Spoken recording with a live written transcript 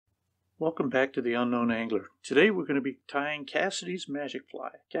Welcome back to The Unknown Angler. Today we're going to be tying Cassidy's magic fly.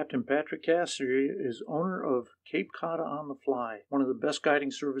 Captain Patrick Cassidy is owner of Cape Cod on the Fly, one of the best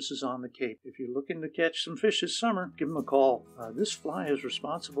guiding services on the Cape. If you're looking to catch some fish this summer, give him a call. This fly is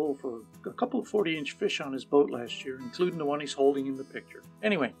responsible for a couple of 40-inch fish on his boat last year, including the one he's holding in the picture.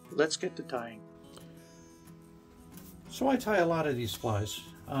 Anyway, let's get to tying. So I tie a lot of these flies.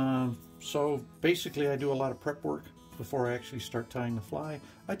 So basically I do a lot of prep work before I actually start tying the fly.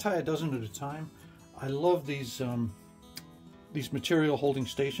 I tie a dozen at a time. I love these material holding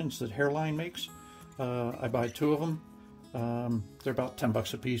stations that Hairline makes. I buy 2 of them. They're about 10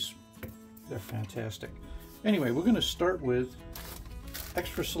 bucks a piece. They're fantastic. Anyway, we're going to start with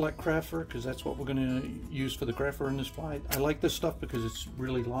extra select craft fur because that's what we're going to use for the craft fur in this fly. I like this stuff because it's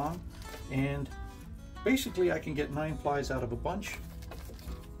really long, and basically I can get 9 flies out of a bunch.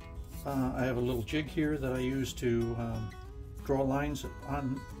 I have a little jig here that I use to draw lines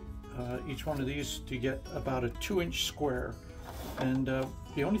on each one of these to get about a 2-inch square. And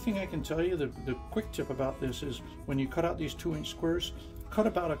the only thing I can tell you, the quick tip about this is when you cut out these 2-inch squares, cut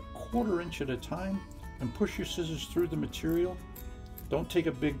about a 1/4 inch at a time and push your scissors through the material. Don't take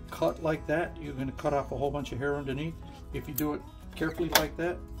a big cut like that. You're going to cut off a whole bunch of hair underneath. If you do it carefully like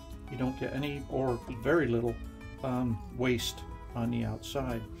that, you don't get any or very little waste on the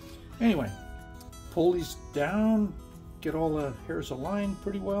outside. Anyway, pull these down, get all the hairs aligned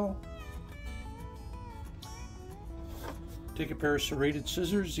pretty well. Take a pair of serrated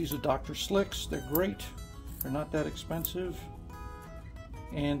scissors. These are Dr. Slicks. They're great. They're not that expensive.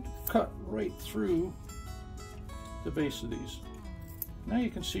 And cut right through the base of these. Now you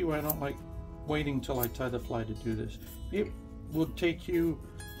can see why I don't like waiting till I tie the fly to do this. It would take you,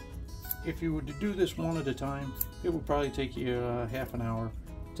 if you were to do this one at a time, it would probably take you half an hour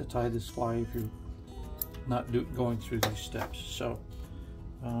to tie this fly if you're not going through these steps. So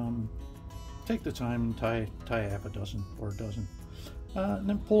take the time and tie half a dozen or a dozen, and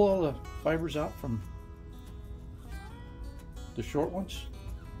then pull all the fibers out from the short ones,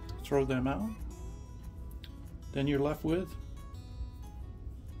 throw them out. Then you're left with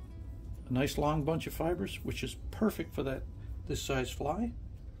a nice long bunch of fibers, which is perfect for this size fly.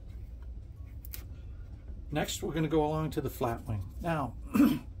 Next, we're going to go along to the flat wing. Now,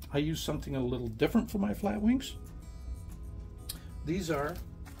 I use something a little different for my flat wings. These are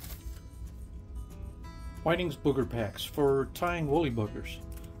Whiting's booger packs for tying woolly boogers.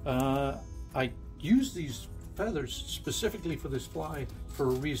 I use these feathers specifically for this fly for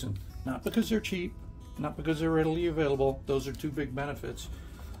a reason. Not because they're cheap, not because they're readily available. Those are 2 big benefits.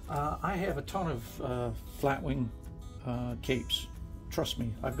 I have a ton of flat wing capes. Trust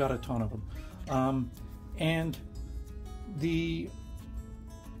me, I've got a ton of them. And the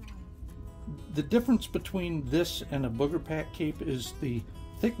difference between this and a booger pack cape is the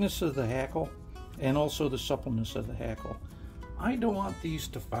thickness of the hackle and also the suppleness of the hackle. I don't want these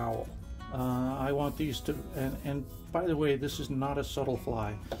to foul. I want these to, and by the way, this is not a subtle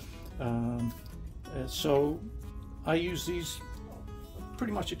fly. So I use these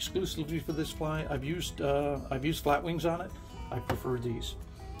pretty much exclusively for this fly. I've used flat wings on it. I prefer these.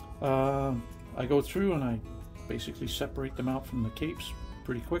 I go through and I basically separate them out from the capes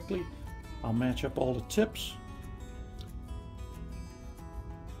pretty quickly. I'll match up all the tips.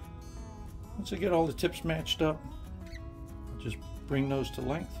 Once I get all the tips matched up, I'll just bring those to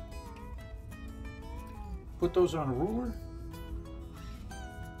length. Put those on a ruler.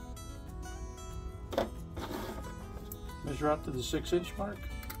 Measure out to the 6-inch mark.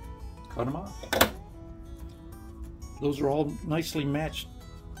 Cut them off. Those are all nicely matched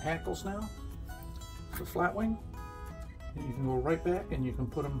hackles now. For flat wing, and you can go right back and you can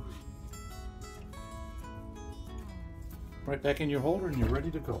put them right back in your holder and you're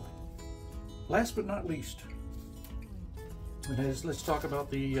ready to go. Last but not least, let's talk about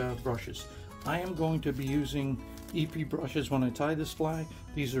the brushes. I am going to be using EP brushes when I tie this fly.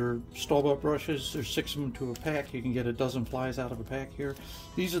 These are store-bought brushes. There's 6 of them to a pack. You can get a dozen flies out of a pack here.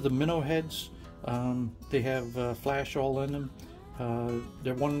 These are the Minnow heads. They have flash all in them.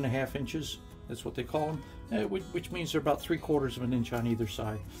 They're 1.5 inches. That's what they call them, which means they're about 3/4 of an inch on either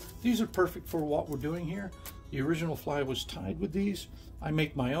side. These are perfect for what we're doing here. The original fly was tied with these. I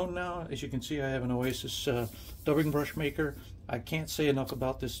make my own now. As you can see, I have an Oasis dubbing brush maker. I can't say enough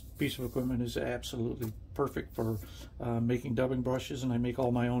about this piece of equipment. It's absolutely perfect for making dubbing brushes, and I make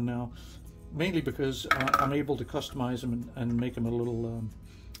all my own now, mainly because I'm able to customize them and make them a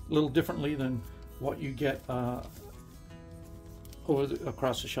little differently than what you get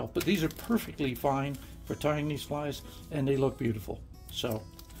across the shelf. But these are perfectly fine for tying these flies, and they look beautiful. So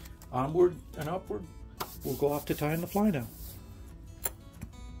onward and upward, we'll go off to tying the fly now.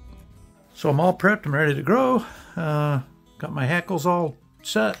 So I'm all prepped, I'm ready to grow. Got my hackles all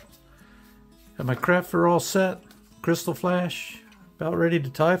set. Got my crafter all set. Crystal flash, about ready to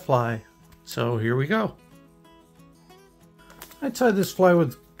tie fly. So here we go. I tied this fly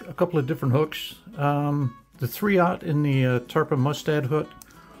with a couple of different hooks. The 3/0 in the Tarpon Mustad hook,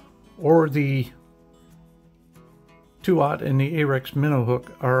 or the 2/0 in the Arex Minnow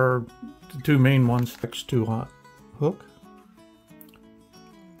hook are the two main ones. X2/0 hook.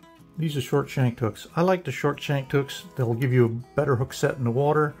 These are short shanked hooks. I like the short shanked hooks. They'll give you a better hook set in the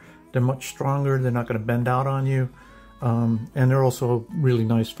water. They're much stronger. They're not going to bend out on you. And they're also really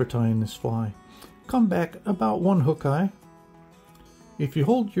nice for tying this fly. Come back about 1 hook high. If you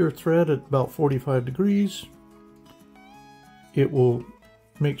hold your thread at about 45 degrees, it will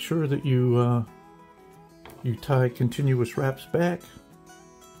make sure that you you tie continuous wraps back.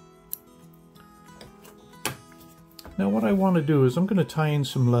 Now what I want to do is I'm going to tie in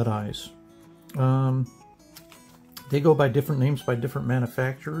some lead eyes. They go by different names by different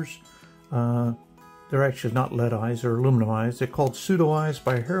manufacturers. They're actually not lead eyes, they're aluminum eyes. They're called Pseudo eyes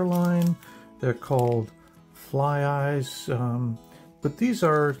by Hairline. They're called fly eyes. But these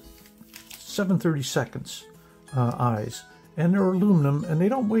are 7/32 eyes. And they're aluminum and they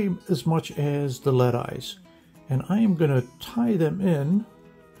don't weigh as much as the lead eyes. And I am going to tie them in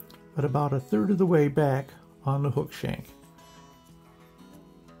at about 1/3 of the way back on the hook shank.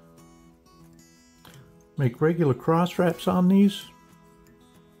 Make regular cross wraps on these.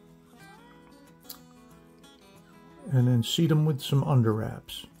 And then seat them with some under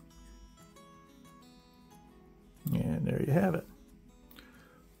wraps. And there you have it.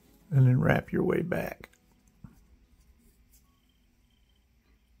 And then wrap your way back.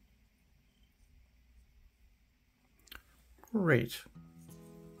 Great.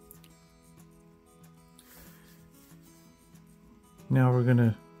 Now we're going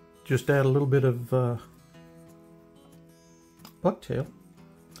to just add a little bit of bucktail.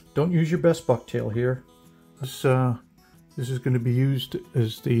 Don't use your best bucktail here. This is going to be used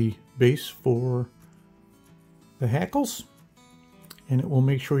as the base for the hackles, and it will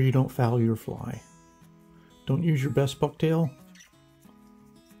make sure you don't foul your fly. Don't use your best bucktail.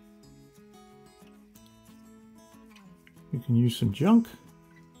 You can use some junk.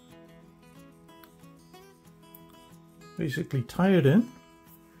 Basically tie it in.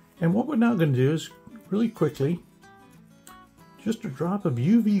 And what we're now going to do is really quickly, just a drop of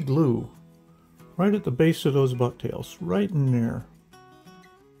UV glue right at the base of those bucktails, right in there.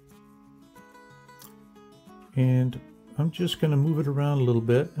 And I'm just going to move it around a little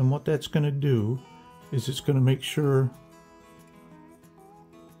bit, and what that's going to do is it's going to make sure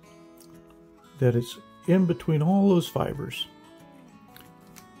that it's in between all those fibers.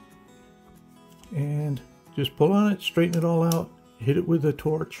 And just pull on it, straighten it all out, hit it with a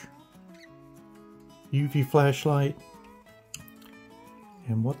torch, UV flashlight,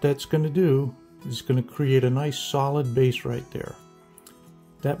 and what that's going to do is going to create a nice solid base right there.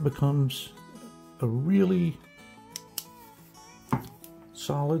 That becomes a really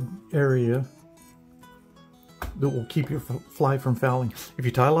solid area that will keep your fly from fouling. If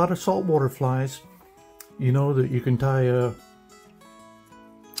you tie a lot of saltwater flies, you know that you can tie a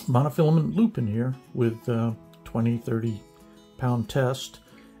monofilament loop in here with 20-30 pound test,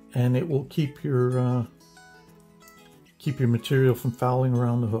 and it will keep your material from fouling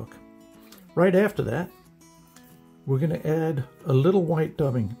around the hook. Right after that, we're going to add a little white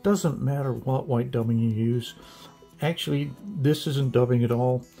dubbing. It doesn't matter what white dubbing you use. Actually, this isn't dubbing at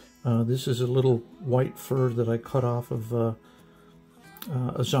all. This is a little white fur that I cut off of a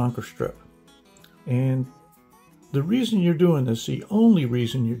zonker strip. And the reason you're doing this, the only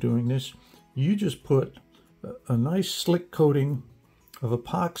reason you're doing this, you just put a nice slick coating of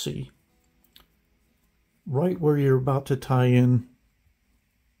epoxy right where you're about to tie in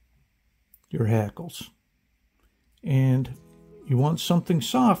your hackles. And you want something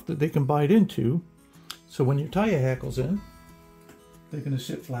soft that they can bite into, so when you tie your hackles in, they're going to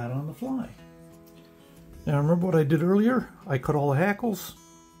sit flat on the fly. Now remember what I did earlier? I cut all the hackles.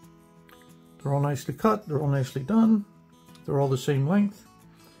 They're all nicely cut, they're all nicely done, they're all the same length.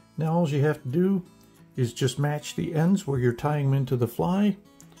 Now all you have to do is just match the ends where you're tying them into the fly.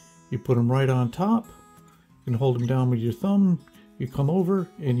 You put them right on top. You can hold them down with your thumb. You come over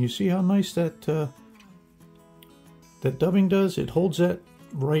and you see how nice that that dubbing does. It holds that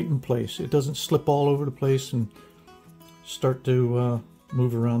right in place. It doesn't slip all over the place and start to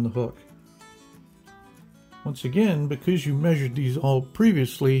move around the hook. Once again, because you measured these all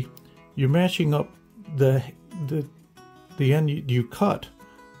previously, you're matching up the end you cut,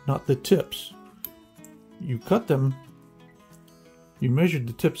 not the tips. You cut them you measured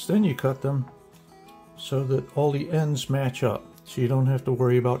the tips, then you cut them so that all the ends match up. So you don't have to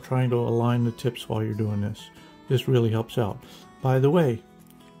worry about trying to align the tips while you're doing this. This really helps out. By the way,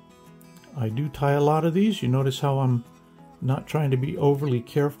 I do tie a lot of these. You notice how I'm not trying to be overly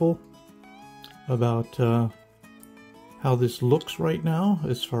careful about how this looks right now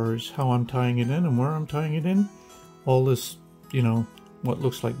as far as how I'm tying it in and where I'm tying it in. All this, you know, what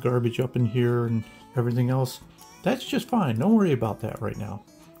looks like garbage up in here and everything else, that's just fine. Don't worry about that right now.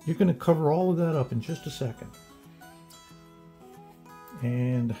 You're going to cover all of that up in just a second.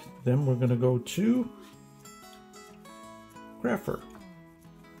 And then we're going to go to grapher.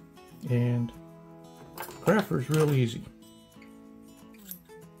 And grapher is real easy.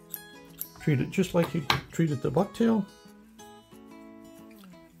 Treat it just like you treated the bucktail.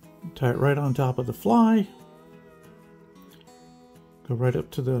 Tie it right on top of the fly. Go right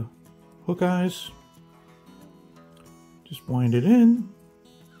up to the hook eyes. Just wind it in.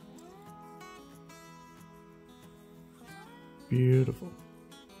 Beautiful.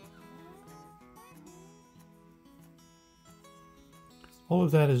 All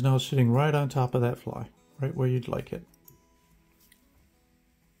of that is now sitting right on top of that fly, right where you'd like it.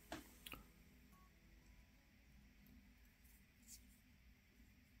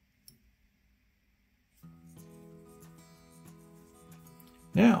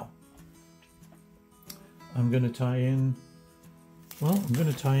 Now, I'm going to tie in, well, I'm going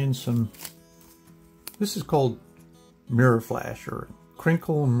to tie in some, this is called mirror flash or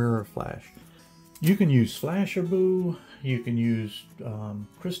crinkle mirror flash. You can use flashaboo, you can use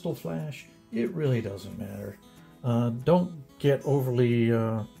crystal flash. It really doesn't matter. Don't get overly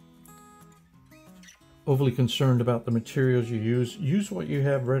concerned about the materials you use. Use what you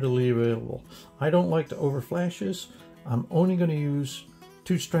have readily available. I don't like to over flash this. I'm only going to use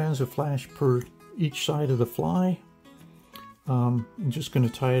 2 strands of flash per each side of the fly. I'm just going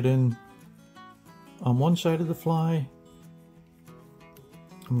to tie it in on one side of the fly.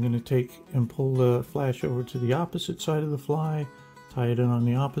 I'm going to take and pull the flash over to the opposite side of the fly, tie it in on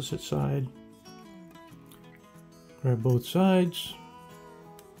the opposite side, grab both sides,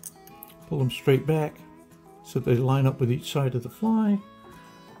 pull them straight back so they line up with each side of the fly,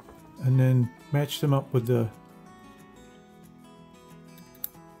 and then match them up with the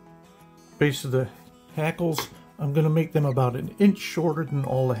base of the hackles. I'm going to make them about 1 inch shorter than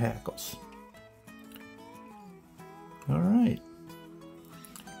all the hackles. Alright.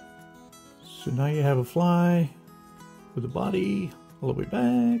 So now you have a fly with a body all the way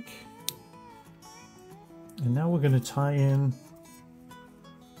back. And now we're going to tie in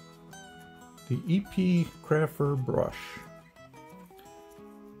the EP Crafter brush.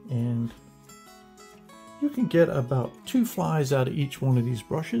 And you can get about 2 flies out of each one of these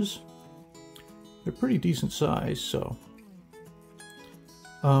brushes. They're pretty decent size, so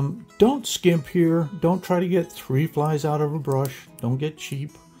don't skimp here. Don't try to get 3 flies out of a brush. Don't get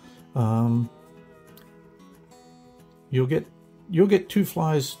cheap. You'll get 2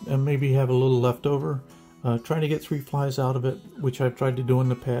 flies and maybe have a little left over. Trying to get 3 flies out of it, which I've tried to do in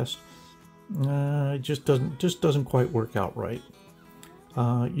the past, it just doesn't quite work out right.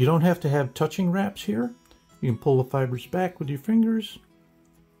 You don't have to have touching wraps here. You can pull the fibers back with your fingers,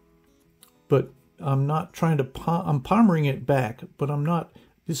 but I'm not trying to I'm palmering it back, but I'm not.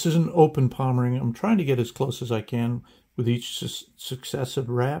 This isn't open palmering. I'm trying to get as close as I can with each successive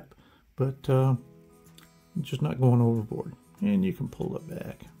wrap, but I'm just not going overboard. And you can pull it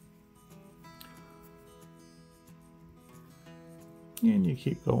back. And you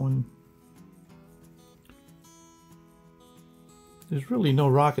keep going. There's really no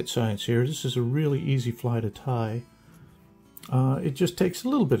rocket science here. This is a really easy fly to tie. It just takes a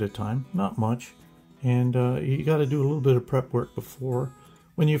little bit of time, not much. And you got to do a little bit of prep work before.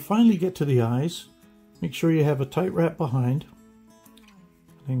 When you finally get to the eyes, make sure you have a tight wrap behind.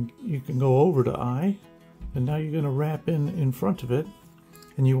 And you can go over to eye. And now you're going to wrap in front of it.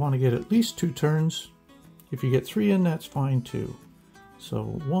 And you want to get at least 2 turns. If you get 3 in, that's fine too. So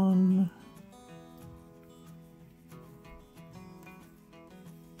 1,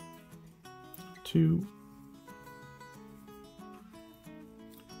 2,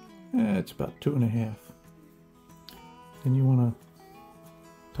 it's about 2.5. Then you want to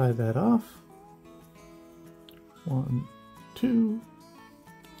tie that off. 1, 2,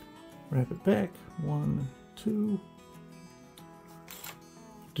 wrap it back. 1, 2.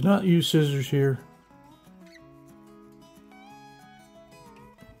 Do not use scissors here.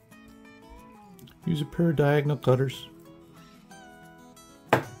 Use a pair of diagonal cutters.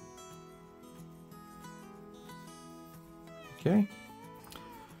 Okay.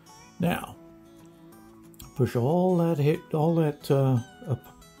 Now, Push all that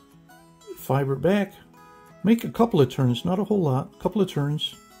fiber back. Make a couple of turns, not a whole lot, a couple of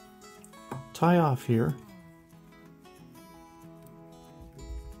turns. Tie off here.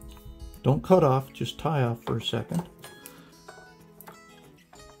 Don't cut off, just tie off for a second.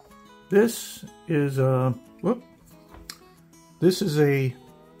 This is a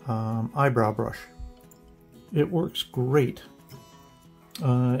eyebrow brush. It works great.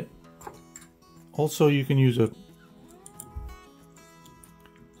 Also, you can use a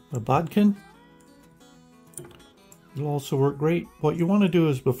bodkin. It'll also work great. What you want to do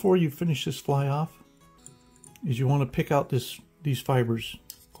is, before you finish this fly off, is you want to pick out these fibers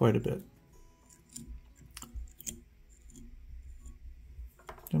quite a bit.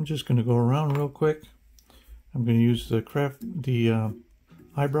 I'm just going to go around real quick. I'm going to use the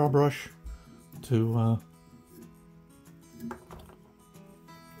eyebrow brush to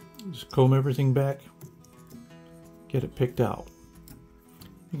just comb everything back, get it picked out.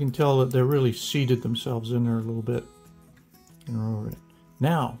 You can tell that they're really seeded themselves in there a little bit.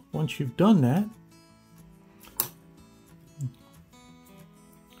 Now, once you've done that,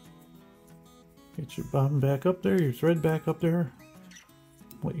 get your bobbin back up there, your thread back up there.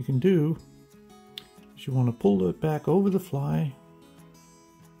 What you can do is you want to pull it back over the fly,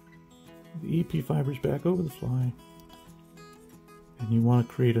 the EP fibers back over the fly, and you want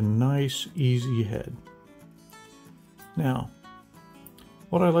to create a nice, easy head. Now,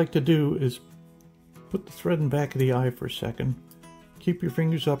 what I like to do is put the thread in the back of the eye for a second. Keep your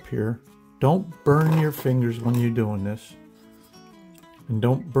fingers up here. Don't burn your fingers when you're doing this. And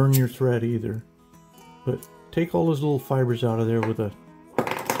don't burn your thread either. But take all those little fibers out of there with a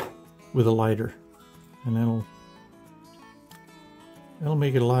lighter. And that'll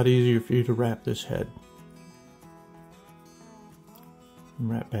make it a lot easier for you to wrap this head. And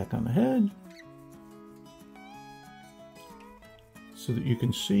wrap back on the head, so that you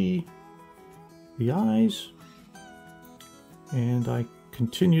can see the eyes. And I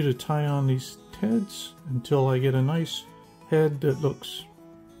continue to tie on these heads until I get a nice head that looks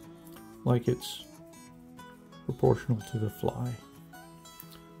like it's proportional to the fly.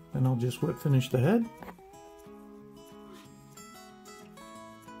 Then I'll just whip finish the head.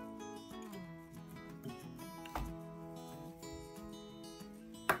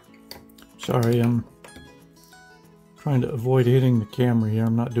 Sorry, I'm trying to avoid hitting the camera here.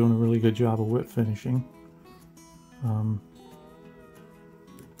 I'm not doing a really good job of whip finishing.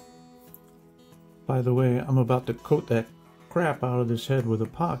 By the way, I'm about to coat that crap out of this head with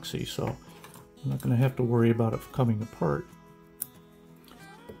epoxy, so I'm not going to have to worry about it coming apart.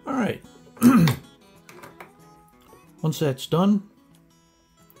 Alright. Once that's done,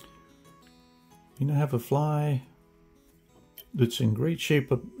 you now have a fly that's in great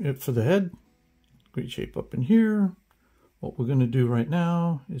shape up for the head. Great shape up in here. What we're going to do right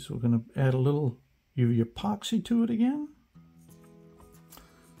now is we're going to add a little UV epoxy to it again.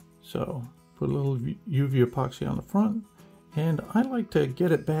 So put a little UV epoxy on the front, and I like to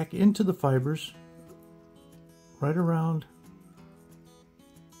get it back into the fibers right around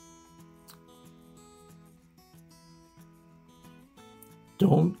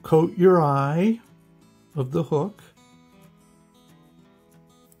Don't coat your eye of the hook.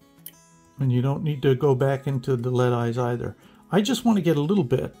 And you don't need to go back into the lead eyes either. I just want to get a little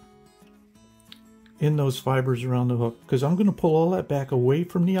bit in those fibers around the hook, because I'm going to pull all that back away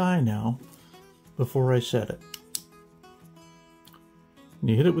from the eye now before I set it. And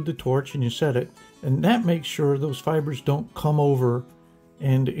you hit it with the torch and you set it, and that makes sure those fibers don't come over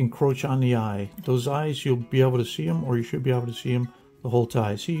and encroach on the eye. Those eyes, you'll be able to see them, or you should be able to see them the whole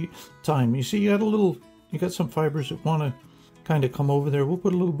time. You see, you got some fibers that want to kind of come over there. We'll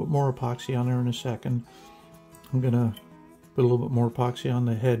put a little bit more epoxy on there in a second. I'm gonna put a little bit more epoxy on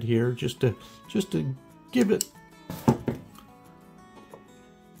the head here, just to give it.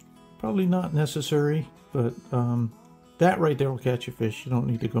 Probably not necessary, but that right there will catch a fish. You don't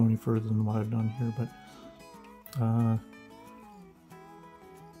need to go any further than what I've done here, but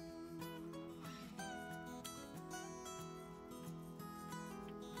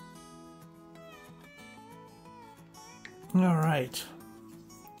all right,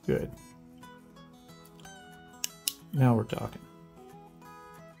 good. Now we're talking.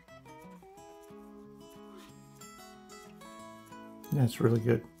 That's really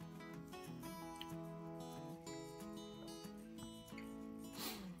good.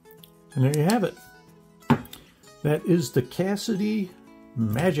 And there you have it. That is the Cassidy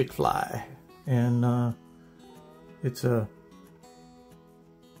Magic Fly, and it's a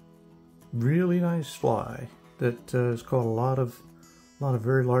really nice fly that has caught a lot of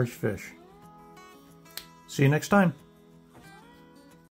very large fish. See you next time.